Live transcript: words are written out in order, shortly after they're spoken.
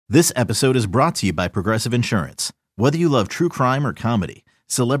This episode is brought to you by Progressive Insurance. Whether you love true crime or comedy,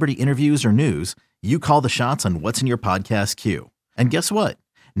 celebrity interviews or news, you call the shots on what's in your podcast queue. And guess what?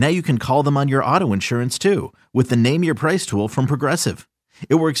 Now you can call them on your auto insurance too with the Name Your Price tool from Progressive.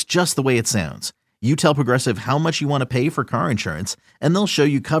 It works just the way it sounds. You tell Progressive how much you want to pay for car insurance, and they'll show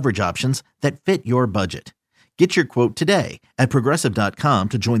you coverage options that fit your budget. Get your quote today at Progressive.com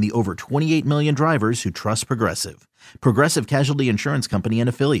to join the over 28 million drivers who trust Progressive. Progressive Casualty Insurance Company and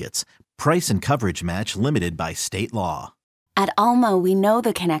Affiliates. Price and coverage match limited by state law. At Alma, we know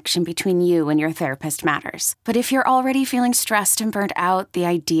the connection between you and your therapist matters. But if you're already feeling stressed and burnt out, the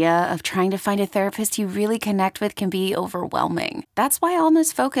idea of trying to find a therapist you really connect with can be overwhelming. That's why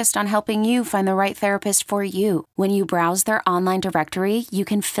Alma's focused on helping you find the right therapist for you. When you browse their online directory, you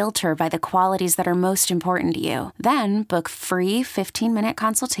can filter by the qualities that are most important to you. Then book free 15-minute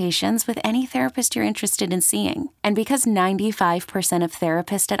consultations with any therapist you're interested in seeing. And because 95% of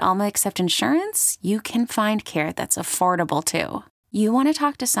therapists at Alma accept insurance, you can find care that's affordable too. You want to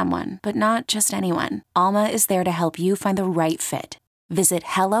talk to someone, but not just anyone. Alma is there to help you find the right fit. Visit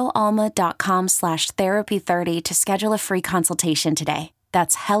helloalma.com/therapy30 to schedule a free consultation today.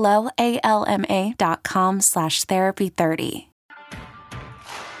 That's helloalma.com/therapy30.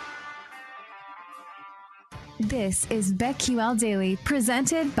 This is BetQL Daily,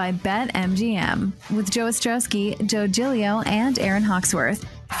 presented by BetMGM, with Joe Ostrowski, Joe Giglio, and Aaron Hawksworth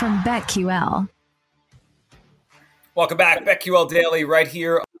from BetQL. Welcome back, BetQL Daily, right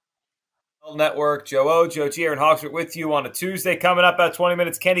here on the network. Joe O, Joe G, Aaron Hawksworth with you on a Tuesday. Coming up about 20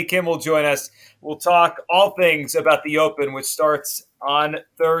 minutes, Kenny Kim will join us. We'll talk all things about the Open, which starts on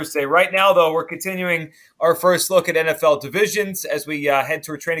Thursday. Right now, though, we're continuing our first look at NFL divisions as we head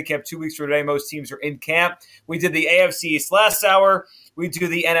toward training camp 2 weeks from today. Most teams are in camp. We did the AFC East last hour. We do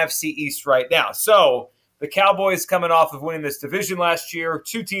the NFC East right now. So the Cowboys coming off of winning this division last year.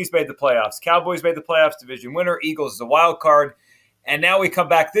 2 teams made the playoffs. Cowboys made the playoffs, division winner. Eagles is a wild card. And now we come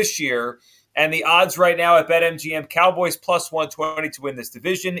back this year, and the odds right now at BetMGM, Cowboys plus 120 to win this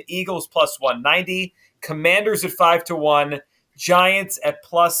division. Eagles plus 190. Commanders at 5-1. Giants at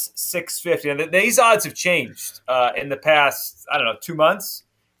plus 650. And these odds have changed in the past, 2 months.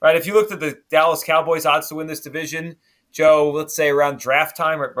 Right? If you looked at the Dallas Cowboys odds to win this division, Joe, let's say around draft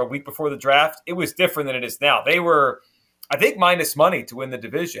time or a week before the draft, it was different than it is now. They were, I think, minus money to win the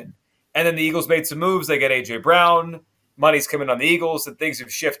division. And then the Eagles made some moves. They get A.J. Brown. Money's coming on the Eagles, and things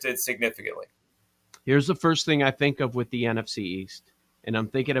have shifted significantly. Here's the first thing I think of with the NFC East. And I'm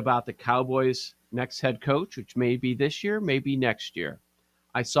thinking about the Cowboys' next head coach, which may be this year, maybe next year.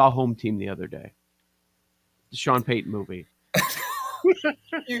 I saw Home Team the other day. The Sean Payton movie.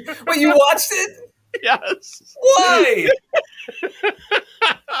 You watched it? Yes. Why?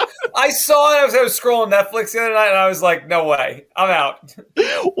 I saw it. I was scrolling Netflix the other night, and I was like, no way. I'm out.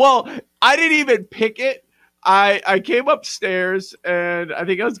 Well, I didn't even pick it. I came upstairs, and I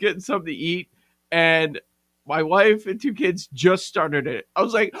think I was getting something to eat, and my wife and 2 kids just started it. I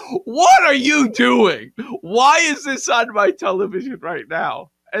was like, what are you doing? Why is this on my television right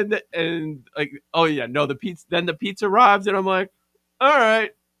now? And like, oh, yeah, no, the pizza. Then the pizza arrived, and I'm like, all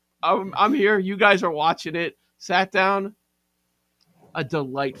right. I'm here. You guys are watching it. Sat down. A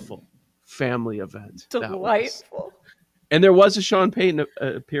delightful family event. Delightful. And there was a Sean Payton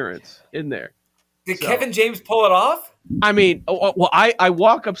appearance in there. Did Kevin James pull it off? I mean, well, I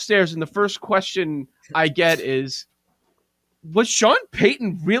walk upstairs and the first question I get is, was Sean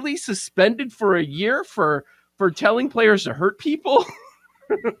Payton really suspended for a year for telling players to hurt people?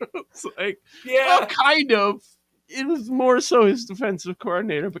 It's like, yeah, well, kind of. It was more so his defensive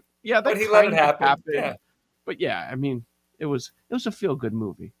coordinator, but yeah, he let it happen. Yeah. But yeah, I mean, it was a feel-good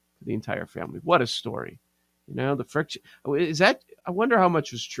movie for the entire family. What a story, the friction. Is that? I wonder how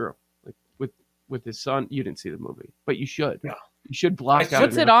much was true. Like with his son, you didn't see the movie, but you should. No. You should block out.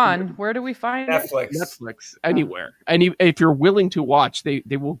 What's it on? Where do we find it? Netflix, anywhere. And if you're willing to watch, they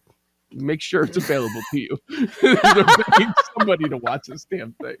will make sure it's available to you. They're begging somebody to watch this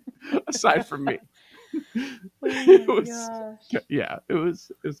damn thing, aside from me. It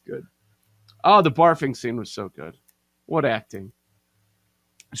was good. Oh, the barfing scene was so good. What acting.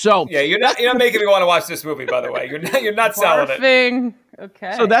 So yeah, you're not making me want to watch this movie, by the way. You're not selling it. Barfing.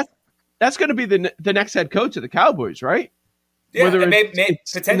 Okay. So that's going to be the next head coach of the Cowboys, right? Yeah,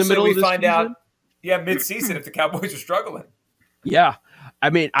 potentially we find out mid-season if the Cowboys are struggling. Yeah.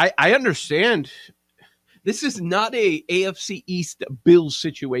 I mean, I understand. This is not a AFC East Bills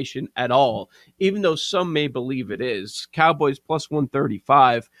situation at all, even though some may believe it is. Cowboys plus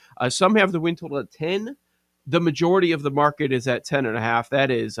 135. Some have the win total at 10. The majority of the market is at 10.5.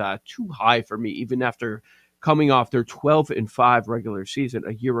 That is too high for me, even after coming off their 12-5 regular season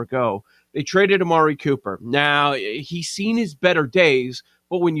a year ago. They traded Amari Cooper. Now, he's seen his better days,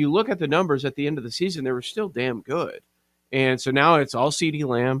 but when you look at the numbers at the end of the season, they were still damn good. And so now it's all CeeDee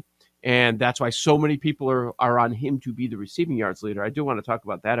Lamb, and that's why so many people are on him to be the receiving yards leader. I do want to talk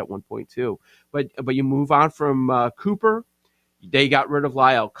about that at one point too. But you move on from Cooper. They got rid of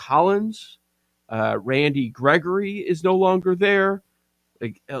Lyle Collins. Randy Gregory is no longer there.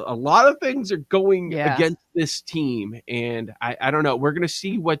 Like, a lot of things are going against this team, and I don't know. We're going to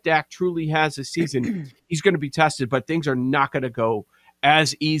see what Dak truly has this season. He's going to be tested, but things are not going to go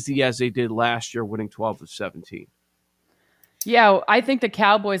as easy as they did last year, winning 12 of 17. Yeah, I think the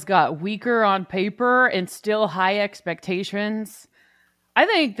Cowboys got weaker on paper and still high expectations. I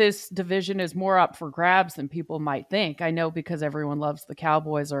think this division is more up for grabs than people might think. I know because everyone loves the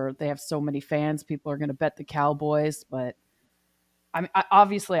Cowboys, or they have so many fans, people are going to bet the Cowboys, but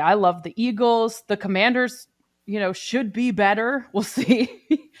obviously, I love the Eagles. The Commanders, should be better. We'll see.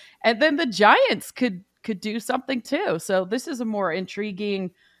 And then the Giants could do something too. So this is a more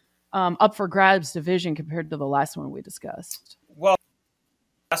intriguing, up for grabs division compared to the last one we discussed. Well,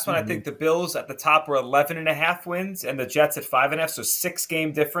 last one, I think the Bills at the top were 11.5 wins, and the Jets at 5.5, so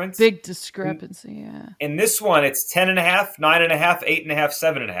 6-game difference. Big discrepancy, yeah. In this one, it's 10.5, 9.5, 8.5,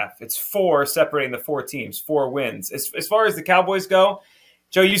 7.5. It's 4 separating the 4 teams, 4 wins. As far as the Cowboys go,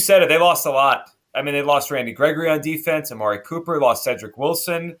 Joe, you said it. They lost a lot. I mean, they lost Randy Gregory on defense. Amari Cooper lost Cedric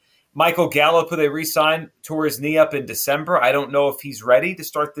Wilson. Michael Gallup, who they re-signed, tore his knee up in December. I don't know if he's ready to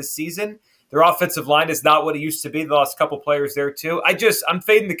start this season. Their offensive line is not what it used to be. They lost a couple players there, too. I'm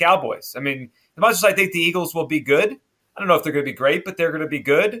fading the Cowboys. I mean, as much as I think the Eagles will be good, I don't know if they're going to be great, but they're going to be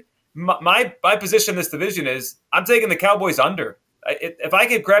good. My position in this division is I'm taking the Cowboys under. If I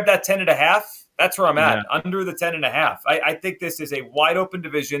could grab that 10.5, that's where I'm at, under the 10.5. I think this is a wide-open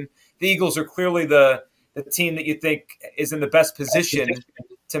division. The Eagles are clearly the team that you think is in the best position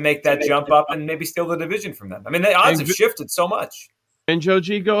to make that jump up and maybe steal the division from them. I mean, the odds have shifted so much. And Joe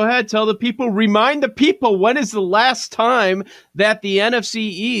G, go ahead. Tell the people, remind the people, when is the last time that the NFC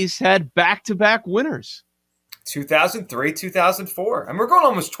East had back-to-back winners? 2003, 2004. And we're going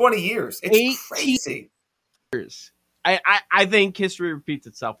almost 20 years. It's crazy. Years. I think history repeats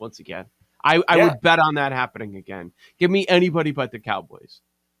itself once again. I would bet on that happening again. Give me anybody but the Cowboys.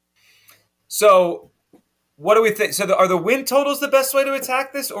 So what do we think? So are the win totals the best way to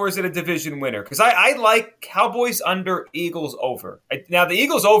attack this, or is it a division winner? Because I like Cowboys under, Eagles over. Now, the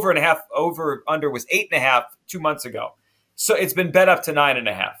Eagles over under was 8.5 2 months ago. So it's been bet up to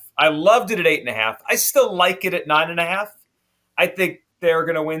 9.5. I loved it at 8.5. I still like it at 9.5. I think they're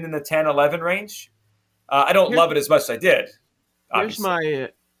going to win in the 10-11 range. I don't love it as much as I did. Obviously.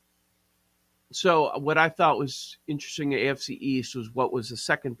 So what I thought was interesting at AFC East was what was the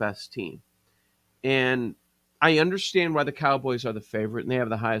second best team. And I understand why the Cowboys are the favorite and they have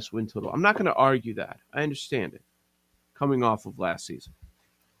the highest win total. I'm not going to argue that. I understand it coming off of last season.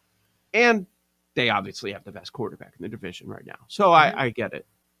 And they obviously have the best quarterback in the division right now. So I get it.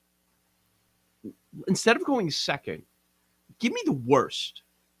 Instead of going second, give me the worst.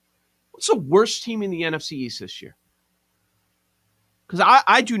 What's the worst team in the NFC East this year? Because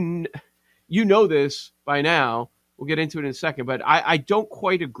I do, you know this by now. We'll get into it in a second, but I don't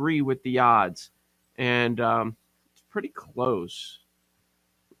quite agree with the odds. And it's pretty close.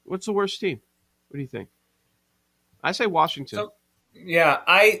 What's the worst team? What do you think? I say Washington. So,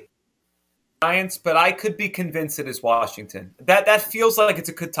 Giants, but I could be convinced it is Washington. That feels like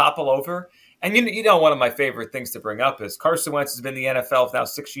it could topple over. And you know, one of my favorite things to bring up is Carson Wentz has been in the NFL for now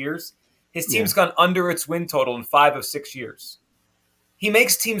 6 years. His team's gone under its win total in 5 of 6 years. He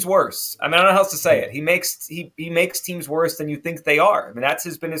makes teams worse. I mean, I don't know how else to say it. He makes teams worse than you think they are. I mean,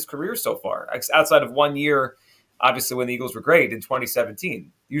 that's been his career so far, outside of 1 year, obviously, when the Eagles were great in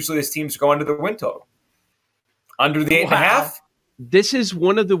 2017. Usually his teams go under the win total. Under the 8.5. This is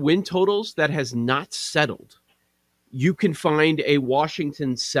one of the win totals that has not settled. You can find a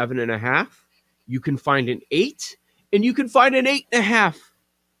Washington 7.5. You can find an 8, and you can find an 8.5.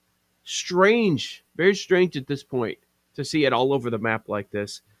 Strange, very strange at this point to see it all over the map like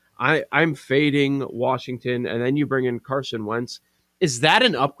this. I'm fading Washington, and then you bring in Carson Wentz. Is that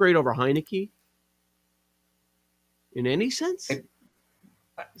an upgrade over Heineke? In any sense?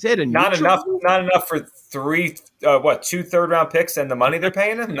 Is it not enough for 2 third-round picks and the money they're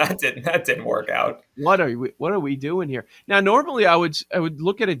paying him? That didn't work out. What are we doing here? Now, normally I would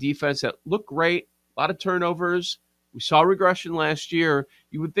look at a defense that looked great, a lot of turnovers. We saw regression last year.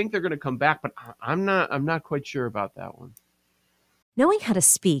 You would think they're going to come back, but I'm not quite sure about that one. Knowing how to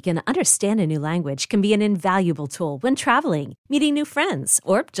speak and understand a new language can be an invaluable tool when traveling, meeting new friends,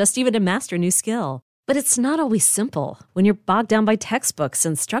 or just even to master a new skill. But it's not always simple when you're bogged down by textbooks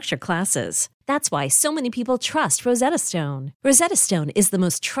and structured classes. That's why so many people trust Rosetta Stone. Rosetta Stone is the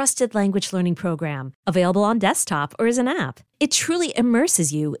most trusted language learning program, available on desktop or as an app. It truly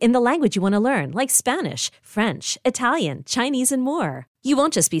immerses you in the language you want to learn, like Spanish, French, Italian, Chinese, and more. You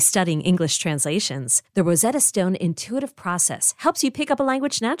won't just be studying English translations. The Rosetta Stone intuitive process helps you pick up a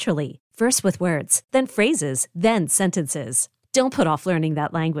language naturally, first with words, then phrases, then sentences. Don't put off learning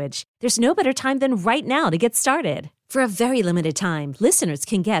that language. There's no better time than right now to get started. For a very limited time, listeners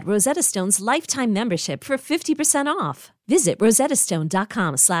can get Rosetta Stone's lifetime membership for 50% off. Visit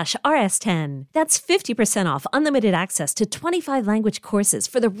rosettastone.com/rs10. That's 50% off unlimited access to 25 language courses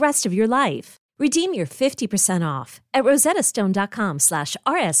for the rest of your life. Redeem your 50% off at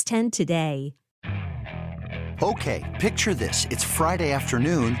rosettastone.com/rs10 today. Okay, picture this. It's Friday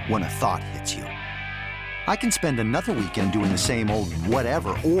afternoon when a thought hits you. I can spend another weekend doing the same old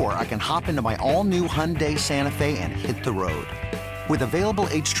whatever, or I can hop into my all-new Hyundai Santa Fe and hit the road. With available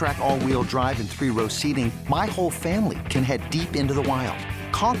H-Track all-wheel drive and 3-row seating, my whole family can head deep into the wild.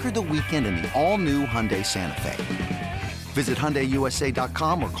 Conquer the weekend in the all-new Hyundai Santa Fe. Visit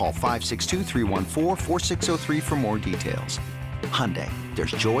HyundaiUSA.com or call 562-314-4603 for more details. Hyundai,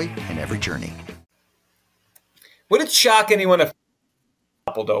 there's joy in every journey. Would it shock anyone if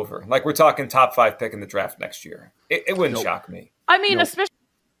toppled over? Like, we're talking top 5 pick in the draft next year. It wouldn't shock me. I mean, especially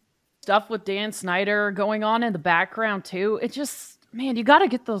stuff with Dan Snyder going on in the background too. It just, man, you got to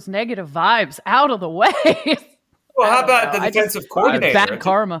get those negative vibes out of the way. Well, how about the defensive coordinator? Bad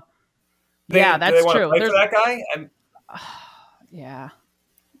karma. Yeah, that's true. Play for that guy? Yeah.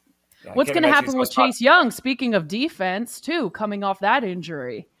 What's going to happen with Chase Young? Speaking of defense, too, coming off that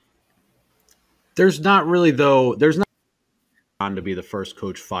injury. There's not really, though. There's not on to be the first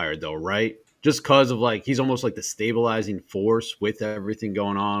coach fired, though, right? Just because of, like, he's almost like the stabilizing force with everything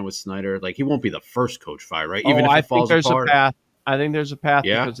going on with Snyder. Like, he won't be the first coach fired, right? Even if it falls apart. I think there's a path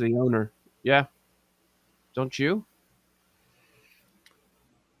because of the owner. Yeah. Don't you?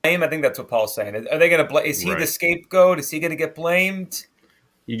 I think that's what Paul's saying. Are they going to blame? Is he the scapegoat? Is he going to get blamed?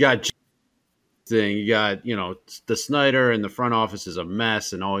 You got the Snyder and the front office is a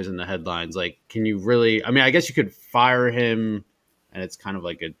mess and always in the headlines. Like, can you really? I mean, I guess you could fire him, and it's kind of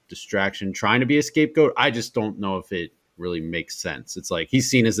like a distraction trying to be a scapegoat. I just don't know if it really makes sense. It's like he's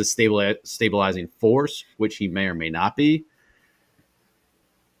seen as a stabilizing force, which he may or may not be.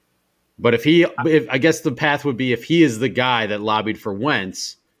 But if I guess the path would be if he is the guy that lobbied for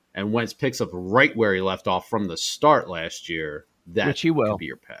Wentz, and Wentz picks up right where he left off from the start last year, that could be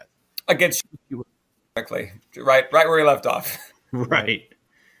your path. Against you, exactly. Right where he left off. Right.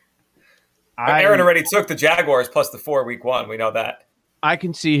 Aaron already took the Jaguars plus the 4 week 1. We know that. I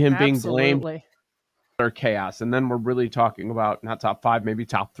can see him being blamed for chaos, and then we're really talking about not top 5, maybe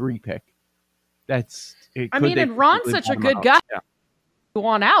top 3 pick. And Ron's such a good guy. Yeah. You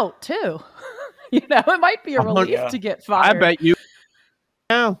want out too. It might be a relief to get fired. I bet you.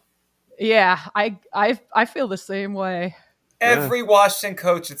 Yeah, I feel the same way. Every Washington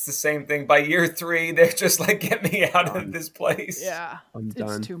coach, it's the same thing. By year 3, they're just like, get me out of this place. Yeah,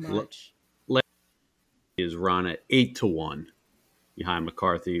 it's too much. Is Ron at 8-1 behind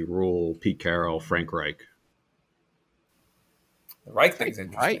McCarthy, Rule, Pete Carroll, Frank Reich. The Reich thing's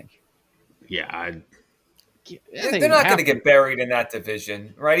interesting. Yeah, they're not going to get buried in that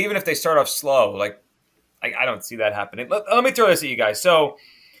division, right? Even if they start off slow, like I don't see that happening. Let me throw this at you guys. So,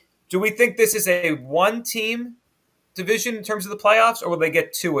 do we think this is a 1-team division in terms of the playoffs, or will they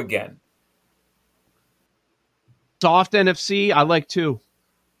get 2 again? Soft NFC, I like 2.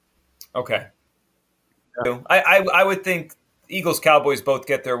 Okay. I would think Eagles, Cowboys both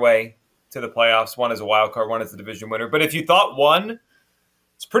get their way to the playoffs. One is a wild card, one is the division winner. But if you thought one,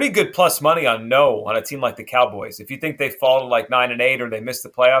 it's pretty good plus money on a team like the Cowboys. If you think they fall to like 9-8 or they miss the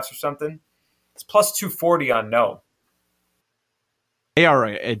playoffs or something, it's plus 240 on no. They are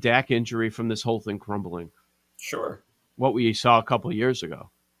a Dak injury from this whole thing crumbling. Sure. What we saw a couple of years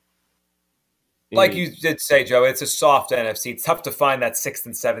ago. Like you did say, Joe, it's a soft NFC. It's tough to find that 6th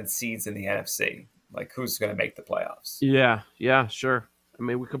and 7th seeds in the NFC. Like, who's going to make the playoffs? Yeah, sure. I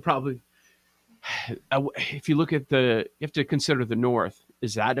mean, we could probably, if you look at you have to consider the North.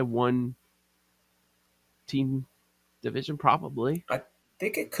 Is that a 1-team division? Probably. I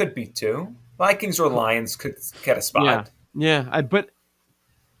think it could be 2. Vikings or Lions could get a spot. Yeah. But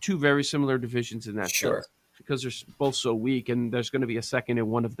 2 very similar divisions in that sense, because they're both so weak, and there's going to be a second in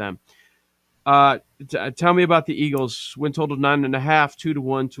one of them. Tell me about the Eagles. Win total 9.5,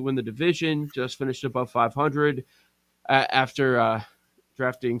 2-1 to win the division. Just finished above 500 after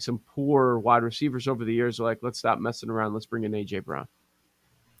drafting some poor wide receivers over the years. Like, let's stop messing around. Let's bring in A.J. Brown.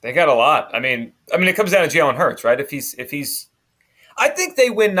 They got a lot. I mean, it comes down to Jalen Hurts, right? If he's, I think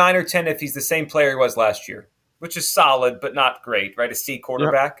they win 9 or 10 if he's the same player he was last year, which is solid but not great, right? A C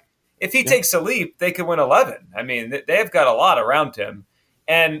quarterback. Yep. If he takes a leap, they could win 11. I mean, they've got a lot around him,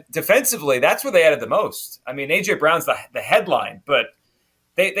 and defensively, that's where they added the most. I mean, AJ Brown's the headline, but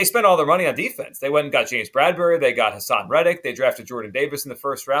they spent all their money on defense. They went and got James Bradbury, they got Hassan Reddick, they drafted Jordan Davis in the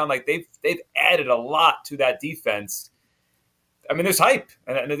first round. Like they've added a lot to that defense. I mean, there's hype,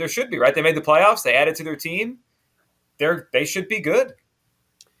 and there should be, right? They made the playoffs. They added to their team. They should be good.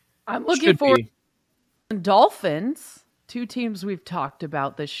 I'm looking forward to Dolphins, two teams we've talked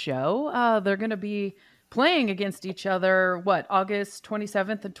about this show. They're going to be playing against each other, August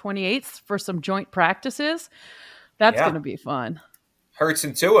 27th and 28th for some joint practices. That's going to be fun. Hurts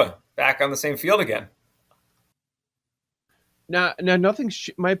and Tua back on the same field again. Now nothing's.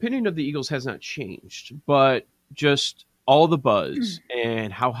 My opinion of the Eagles has not changed, but just all the buzz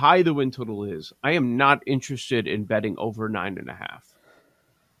and how high the win total is, I am not interested in betting over 9.5.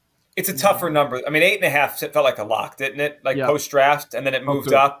 It's a tougher number. I mean, 8.5 felt like a lock, didn't it? Like post-draft, and then it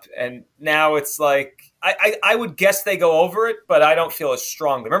moved up, and now it's like I would guess they go over it, but I don't feel as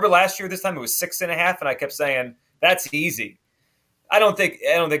strongly. Remember last year, this time it was 6.5, and I kept saying that's easy. I don't think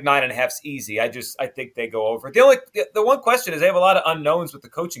 9.5 is easy. I think they go over. The one question is they have a lot of unknowns with the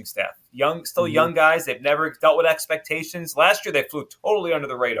coaching staff. Young guys. They've never dealt with expectations. Last year they flew totally under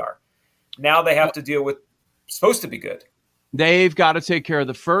the radar. Now they have to deal with supposed to be good. They've got to take care of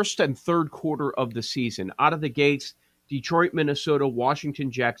the first and third quarter of the season. Out of the gates, Detroit, Minnesota, Washington,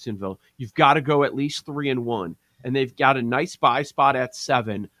 Jacksonville. You've got to go at least 3-1, and they've got a nice bye spot at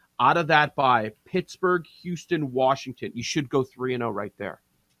 7. Out of that bye, Pittsburgh, Houston, Washington. You should go 3-0 right there.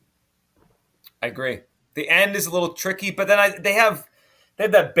 I agree. The end is a little tricky, but then they have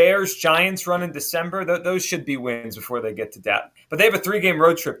that Bears-Giants run in December. Those should be wins before they get to that. But they have a 3-game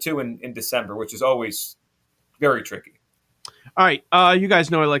road trip, too, in December, which is always very tricky. All right. You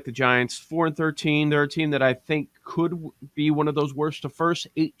guys know I like the Giants. 4-13. They're a team that I think could be one of those worst to first.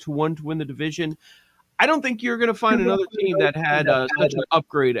 8-1 to win the division. I don't think you're going to find another team that had such an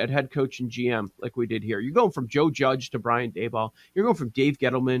upgrade at head coach and GM like we did here. You're going from Joe Judge to Brian Daboll. You're going from Dave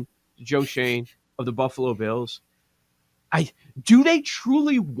Gettleman to Joe Schoen of the Buffalo Bills. Do they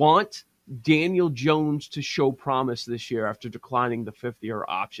truly want Daniel Jones to show promise this year after declining the 5th-year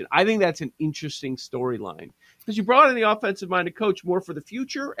option? I think that's an interesting storyline because you brought in the offensive-minded coach more for the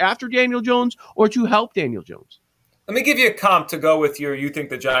future after Daniel Jones or to help Daniel Jones. Let me give you a comp to go with you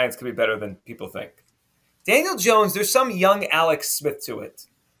think the Giants could be better than people think. Daniel Jones, there's some young Alex Smith to it.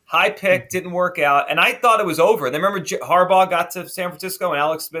 High pick, didn't work out, and I thought it was over. And then remember Harbaugh got to San Francisco and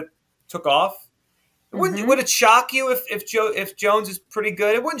Alex Smith took off? Would it shock you if Jones is pretty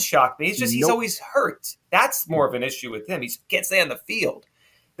good? It wouldn't shock me. It's just he's always hurt. That's more of an issue with him. He can't stay on the field.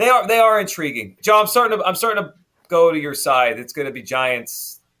 They are intriguing. Joe, I'm starting to go to your side. It's going to be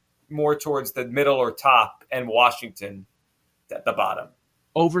Giants more towards the middle or top, and Washington at the bottom.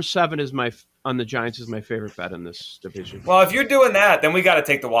 Over 7 on the Giants is my favorite bet in this division. Well, if you're doing that, then we got to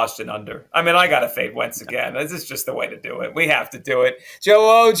take the Washington under. I mean, I got to fade Wentz again. This is just the way to do it. We have to do it. Joe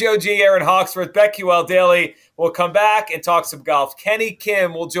O, Joe G, Aaron Hawksworth, BetQL Daily. We'll come back and talk some golf. Kenny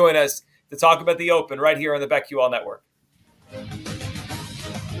Kim will join us to talk about the Open right here on the BetQL Network.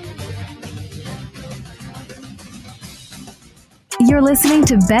 You're listening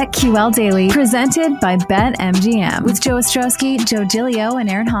to BetQL Daily, presented by BetMGM, with Joe Ostrowski, Joe Giglio, and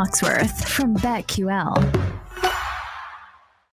Aaron Hawksworth from BetQL.